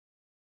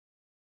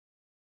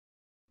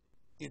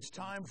It's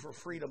time for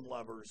freedom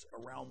lovers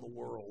around the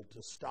world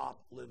to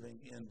stop living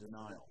in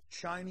denial.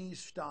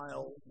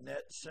 Chinese-style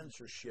net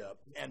censorship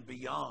and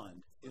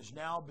beyond is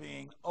now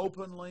being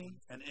openly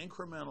and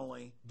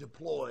incrementally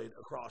deployed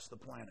across the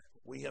planet.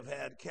 We have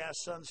had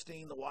Cass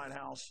Sunstein, the White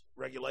House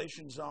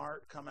regulations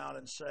czar, come out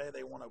and say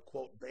they want to,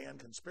 quote, ban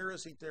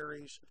conspiracy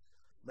theories,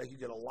 make you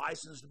get a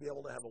license to be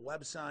able to have a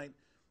website.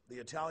 The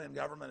Italian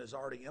government has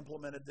already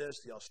implemented this.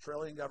 The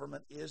Australian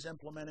government is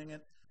implementing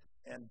it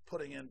and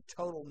putting in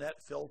total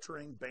net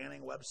filtering,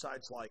 banning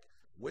websites like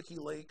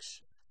WikiLeaks.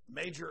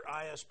 Major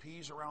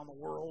ISPs around the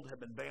world have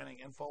been banning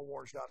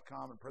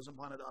Infowars.com and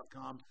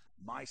PrisonPlanet.com,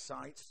 my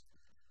sites.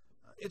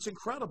 It's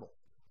incredible.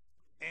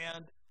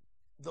 And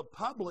the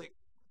public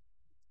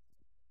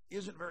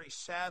isn't very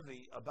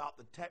savvy about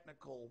the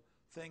technical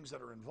things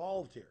that are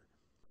involved here.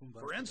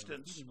 For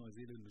instance,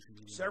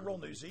 several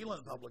New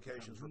Zealand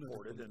publications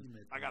reported, and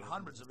I got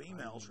hundreds of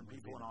emails from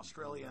people in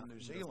Australia and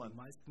New Zealand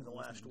in the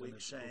last week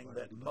saying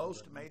that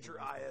most major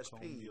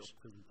ISPs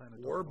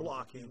were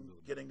blocking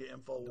getting to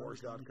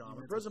Infowars.com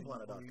and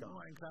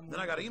PrisonPlanet.com. Then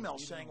I got emails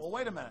saying, well,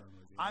 wait a minute,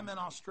 I'm in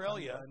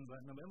Australia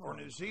or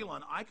New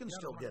Zealand, I can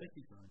still get it.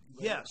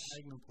 Yes,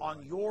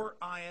 on your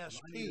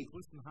ISP,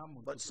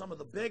 but some of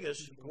the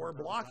biggest were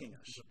blocking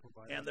us.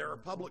 And there are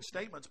public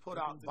statements put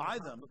out by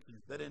them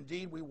that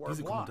indeed we were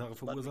blocked. Kommentare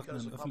verursachten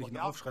einen öffentlichen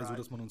Aufschrei,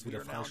 sodass man uns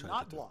wieder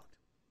freischaltete.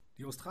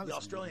 Die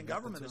australische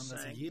Regierung setzt an,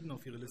 dass sie jeden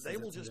auf ihre Liste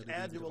setzen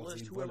werde, den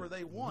sie sehen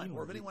wollen.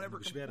 Niemand wird gegen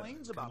Beschwerde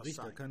ein. Kein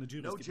Richter, keine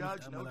Jury, es gibt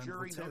nicht einmal einen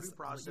Prozess,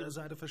 aber ihre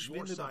Seite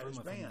verschwindet auf einmal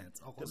vom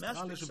Netz. Auch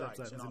australische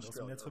Webseiten sind aus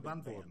dem Netz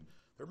verbannt worden.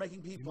 They're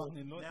making people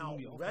now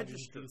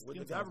register with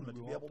the government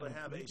to be able to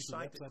have a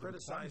site that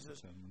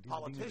criticizes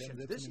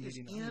politicians. This is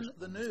in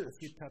the news.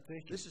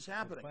 This is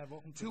happening.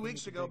 2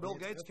 weeks ago, Bill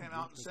Gates came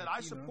out and said,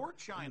 I support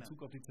China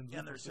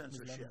and their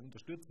censorship.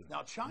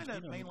 Now,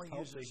 China mainly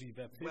uses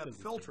web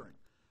filtering.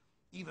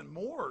 Even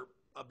more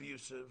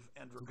abusive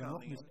and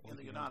draconian in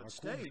the United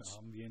States.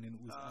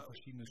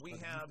 We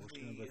have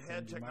the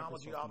head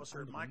technology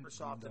officer at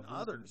Microsoft and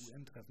others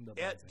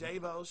at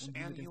Davos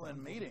and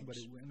UN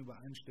meetings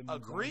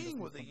agreeing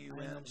with the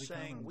UN,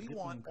 saying we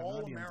want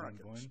all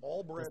Americans,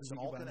 all Brits and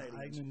all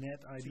Canadians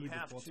to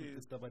have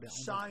to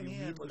sign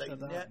in with a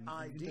net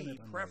ID,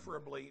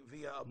 preferably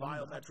via a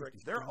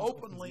biometric. They're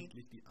openly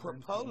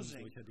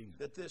proposing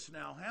that this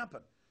now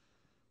happen.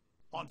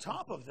 On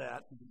top of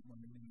that,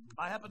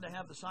 I happen to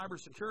have the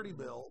cybersecurity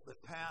bill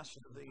that passed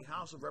the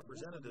House of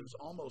Representatives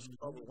almost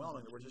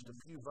overwhelming. There were just a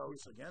few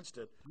votes against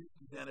it,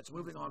 and it's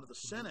moving on to the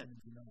Senate.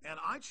 And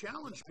I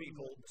challenge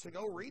people to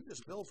go read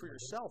this bill for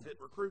yourself. It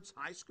recruits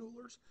high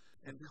schoolers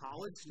and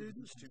college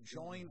students to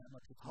join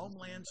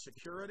Homeland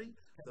Security.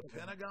 The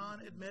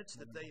Pentagon admits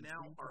that they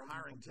now are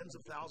hiring tens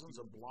of thousands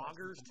of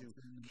bloggers to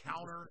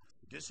counter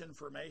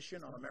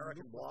disinformation on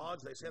American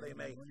blogs. They say they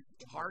may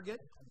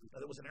target.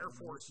 There was an Air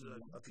Force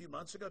a few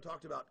months ago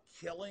talked about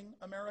killing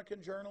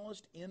American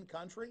journalists in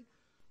country.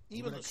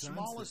 Even the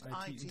smallest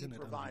IT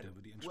provider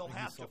will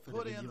have to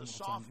put in the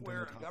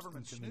software and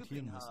government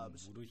snooping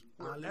hubs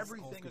where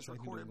everything is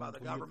recorded by the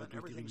government,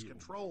 everything's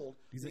controlled.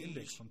 These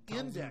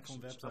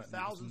indexes of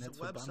thousands of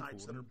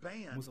websites that are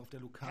banned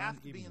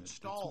have to be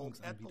installed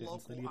at the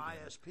local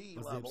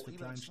ISP level,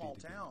 even in small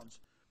towns.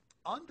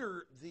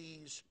 Under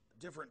these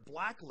different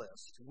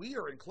blacklists, we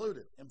are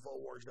included,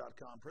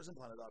 Infowars.com,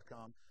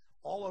 PrisonPlanet.com,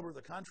 all over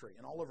the country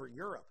and all over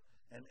Europe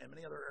and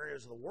many other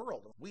areas of the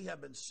world. We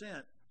have been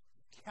sent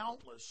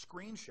countless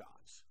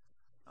screenshots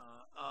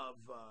of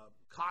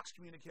Cox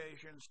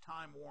Communications,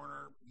 Time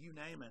Warner, you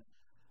name it.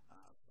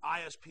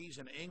 ISPs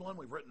in England,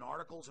 we've written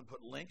articles and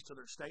put links to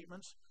their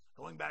statements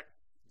going back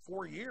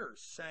 4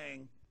 years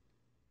saying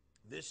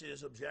this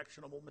is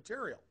objectionable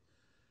material.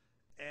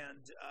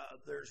 And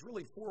there's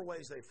really 4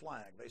 ways they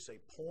flag. They say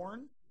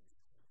porn,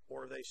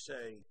 or they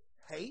say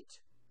hate,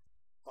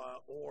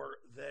 or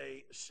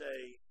they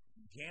say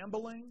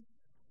gambling,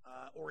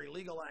 or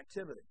illegal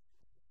activity.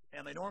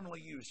 And they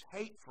normally use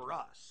hate for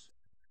us.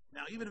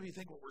 Now, even if you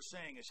think what we're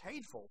saying is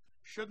hateful,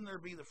 shouldn't there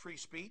be the free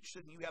speech?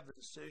 Shouldn't you have the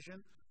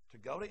decision to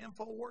go to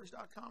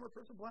Infowars.com or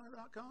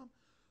PrisonPlanet.com?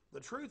 The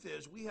truth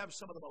is, we have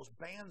some of the most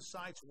banned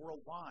sites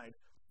worldwide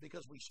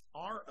because we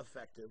are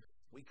effective.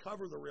 We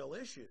cover the real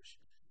issues.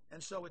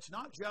 And so it's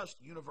not just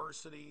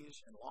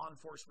universities and law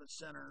enforcement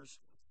centers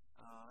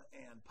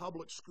and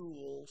public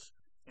schools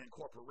and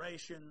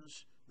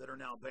corporations that are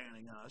now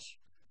banning us.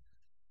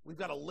 We've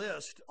got a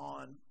list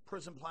on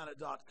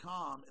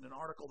PrisonPlanet.com in an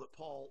article that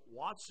Paul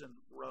Watson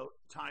wrote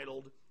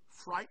titled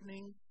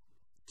Frightening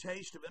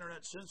Taste of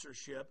Internet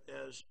Censorship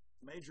as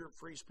Major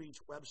Free Speech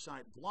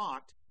Website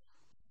Blocked.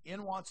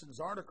 In Watson's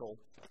article,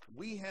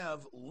 we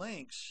have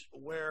links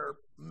where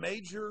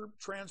major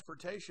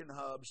transportation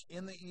hubs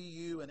in the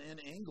EU and in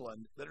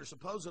England that are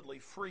supposedly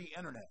free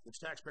internet, that's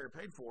taxpayer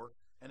paid for,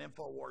 and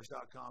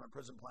Infowars.com and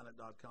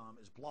PrisonPlanet.com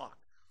is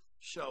blocked.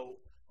 So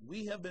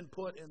we have been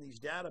put in these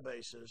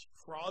databases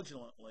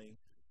fraudulently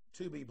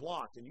to be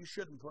blocked, and you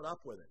shouldn't put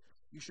up with it.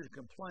 You should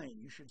complain.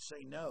 You should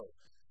say no.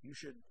 You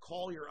should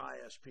call your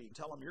ISP,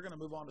 tell them you're going to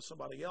move on to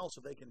somebody else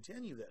if they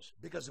continue this.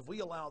 Because if we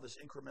allow this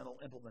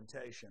incremental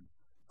implementation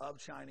of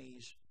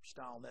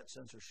Chinese-style net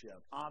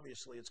censorship,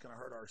 obviously it's going to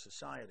hurt our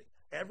society.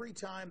 Every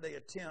time they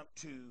attempt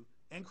to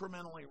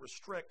incrementally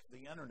restrict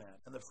the internet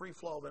and the free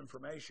flow of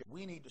information,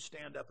 we need to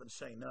stand up and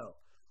say no.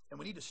 And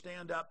we need to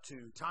stand up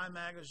to Time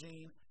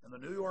Magazine and the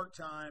New York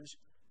Times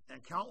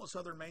and countless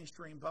other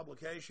mainstream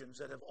publications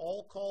that have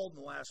all called in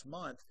the last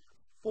month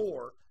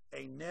for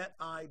a net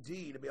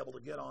ID to be able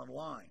to get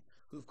online,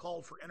 who've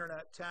called for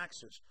internet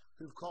taxes,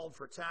 who've called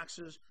for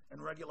taxes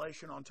and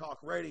regulation on talk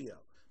radio,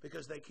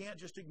 because they can't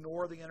just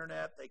ignore the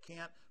internet. They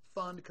can't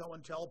fund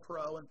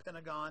COINTELPRO and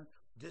Pentagon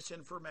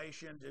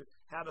disinformation to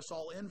have us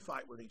all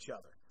infight with each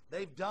other.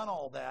 They've done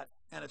all that,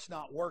 and it's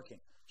not working.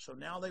 So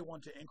now they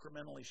want to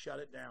incrementally shut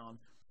it down.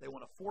 They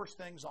want to force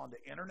things onto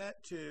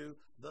Internet 2,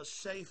 the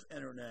safe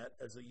Internet,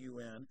 as the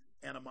UN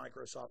and a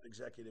Microsoft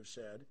executive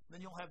said.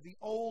 Then you'll have the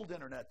old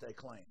Internet, they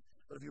claim.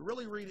 But if you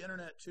really read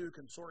Internet 2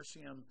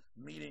 Consortium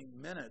meeting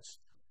minutes,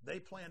 they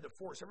plan to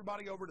force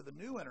everybody over to the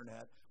new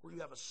Internet, where you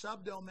have a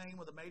subdomain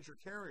with a major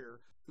carrier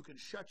who can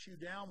shut you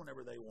down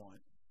whenever they want.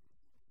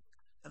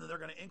 And then they're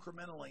going to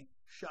incrementally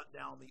shut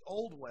down the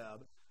old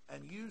web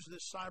and use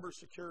this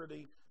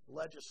cybersecurity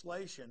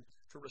legislation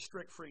to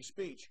restrict free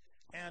speech.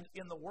 And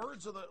in the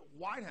words of the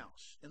White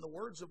House, in the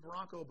words of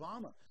Barack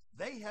Obama,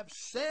 they have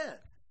said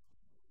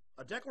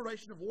a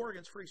declaration of war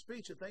against free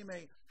speech that they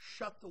may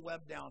shut the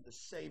web down to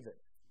save it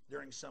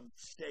during some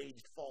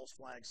staged false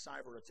flag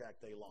cyber attack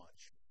they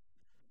launch.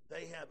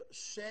 They have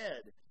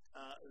said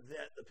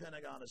that the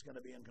Pentagon is going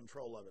to be in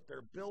control of it.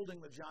 They're building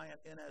the giant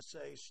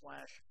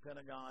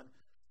NSA/Pentagon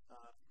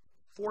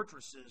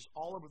fortresses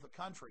all over the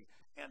country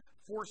and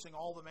forcing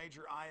all the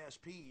major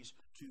ISPs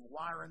to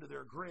wire into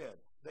their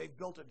grid. They've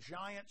built a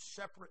giant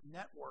separate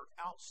network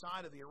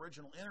outside of the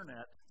original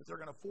internet that they're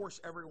going to force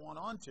everyone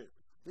onto.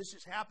 This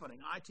is happening.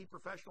 IT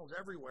professionals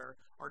everywhere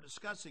are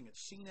discussing it.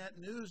 CNET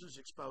News is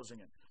exposing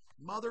it.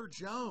 Mother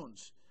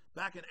Jones,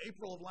 back in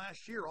April of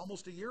last year,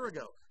 almost a year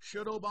ago,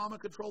 should Obama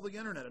control the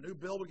internet? A new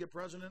bill would give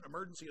President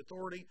emergency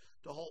authority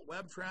to halt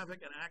web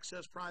traffic and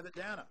access private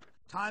data.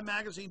 Time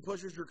Magazine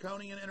pushes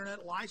draconian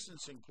internet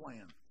licensing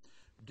plan.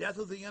 Death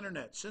of the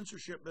internet.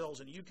 Censorship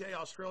bills in UK,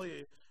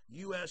 Australia,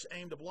 US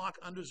aim to block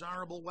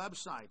undesirable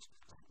websites.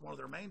 One of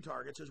their main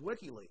targets is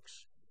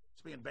WikiLeaks.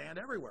 It's being banned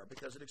everywhere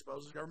because it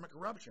exposes government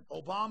corruption.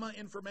 Obama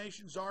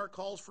information czar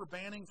calls for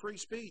banning free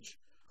speech.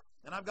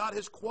 And I've got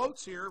his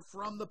quotes here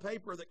from the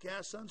paper that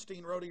Cass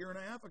Sunstein wrote a year and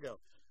a half ago.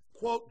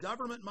 Quote,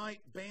 government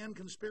might ban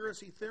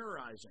conspiracy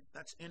theorizing.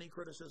 That's any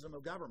criticism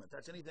of government.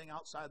 That's anything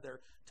outside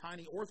their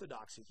tiny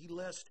orthodoxy. He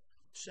lists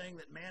saying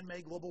that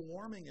man-made global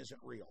warming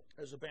isn't real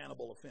as a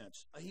bannable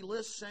offense. He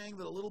lists saying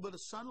that a little bit of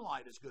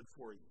sunlight is good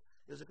for you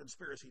is a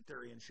conspiracy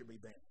theory and should be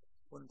banned,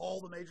 when all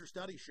the major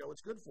studies show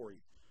it's good for you.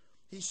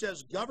 He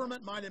says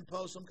government might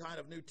impose some kind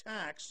of new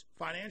tax,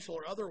 financial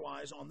or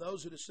otherwise, on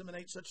those who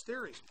disseminate such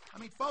theories. I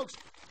mean, folks,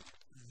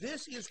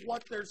 this is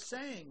what they're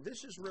saying.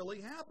 This is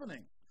really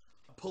happening.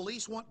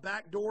 Police want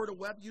backdoor to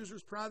web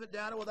users' private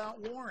data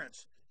without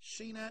warrants.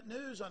 CNET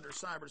News under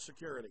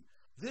cybersecurity.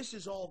 This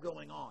is all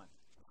going on.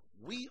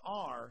 We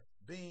are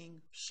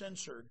being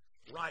censored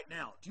right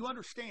now. Do you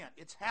understand?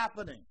 It's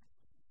happening.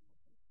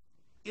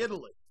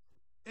 Italy,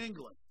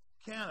 England,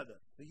 Canada,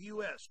 the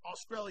U.S.,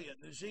 Australia,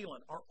 New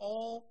Zealand are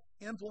all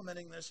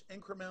implementing this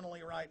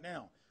incrementally right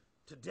now.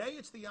 Today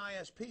it's the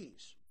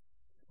ISPs,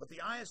 but the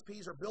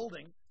ISPs are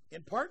building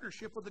in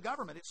partnership with the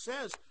government. It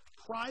says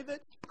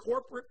private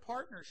corporate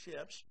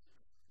partnerships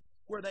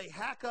where they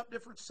hack up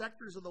different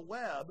sectors of the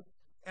web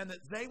and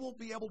that they will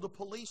be able to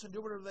police and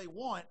do whatever they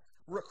want,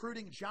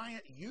 recruiting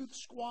giant youth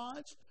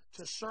squads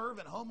to serve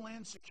in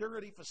homeland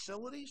security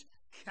facilities,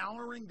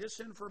 countering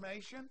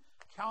disinformation,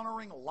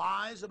 countering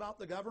lies about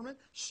the government.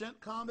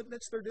 CENTCOM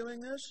admits they're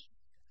doing this.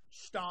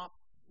 Stop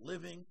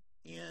living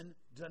in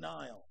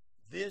denial.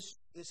 This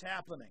is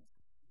happening.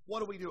 What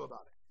do we do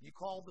about it? You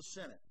call the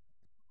Senate.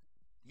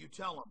 You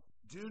tell them,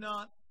 do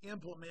not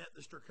implement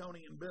this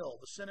draconian bill.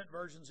 The Senate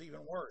version's even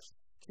worse.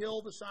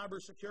 Kill the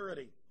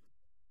Cybersecurity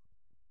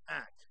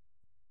Act.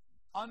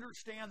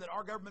 Understand that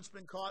our government's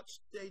been caught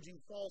staging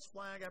false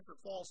flag after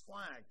false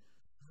flag.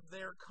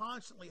 They're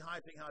constantly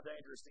hyping how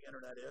dangerous the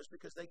internet is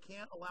because they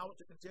can't allow it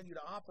to continue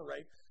to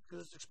operate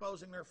because it's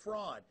exposing their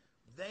fraud.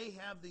 They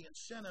have the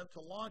incentive to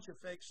launch a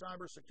fake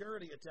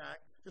cybersecurity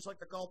attack, just like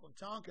the Gulf of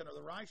Tonkin or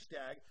the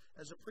Reichstag,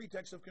 as a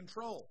pretext of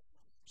control.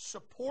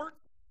 Support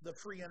the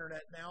free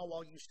internet now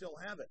while you still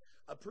have it.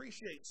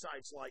 Appreciate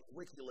sites like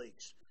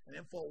WikiLeaks and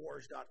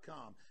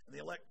Infowars.com and the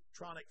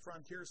Electronic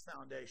Frontiers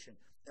Foundation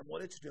and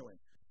what it's doing.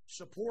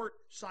 Support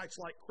sites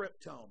like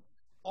Cryptome.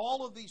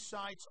 All of these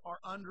sites are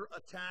under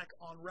attack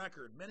on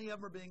record. Many of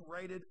them are being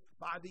raided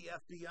by the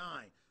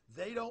FBI.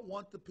 They don't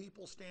want the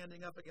people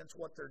standing up against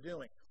what they're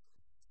doing.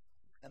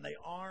 And they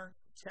are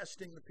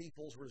testing the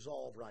people's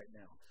resolve right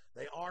now.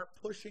 They are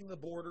pushing the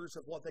borders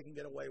of what they can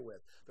get away with.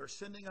 They're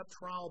sending up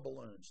trial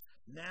balloons.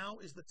 Now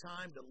is the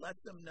time to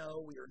let them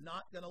know we are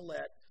not going to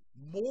let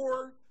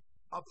more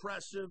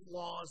oppressive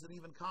laws than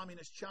even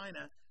communist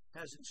China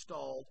has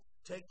installed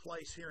take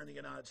place here in the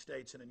United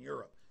States and in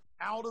Europe.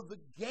 Out of the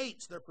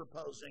gates, they're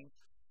proposing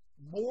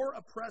more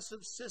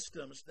oppressive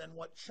systems than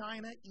what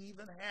China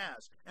even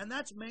has. And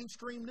that's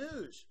mainstream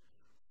news.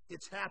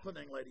 It's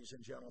happening, ladies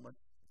and gentlemen.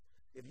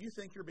 If you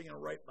think you're being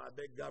raped by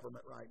big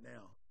government right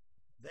now,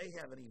 they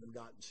haven't even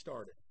gotten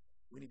started.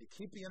 We need to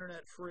keep the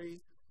internet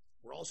free.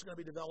 We're also going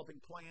to be developing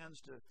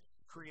plans to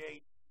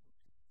create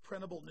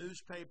printable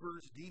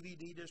newspapers,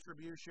 DVD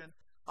distribution,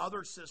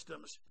 other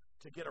systems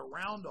to get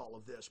around all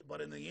of this.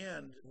 But in the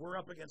end, we're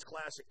up against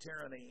classic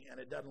tyranny, and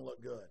it doesn't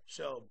look good.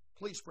 So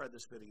please spread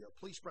this video.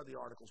 Please spread the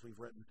articles we've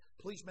written.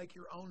 Please make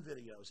your own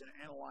videos and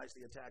analyze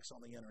the attacks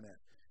on the internet.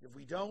 If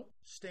we don't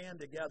stand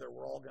together,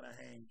 we're all going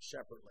to hang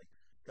separately.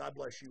 God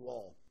bless you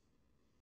all.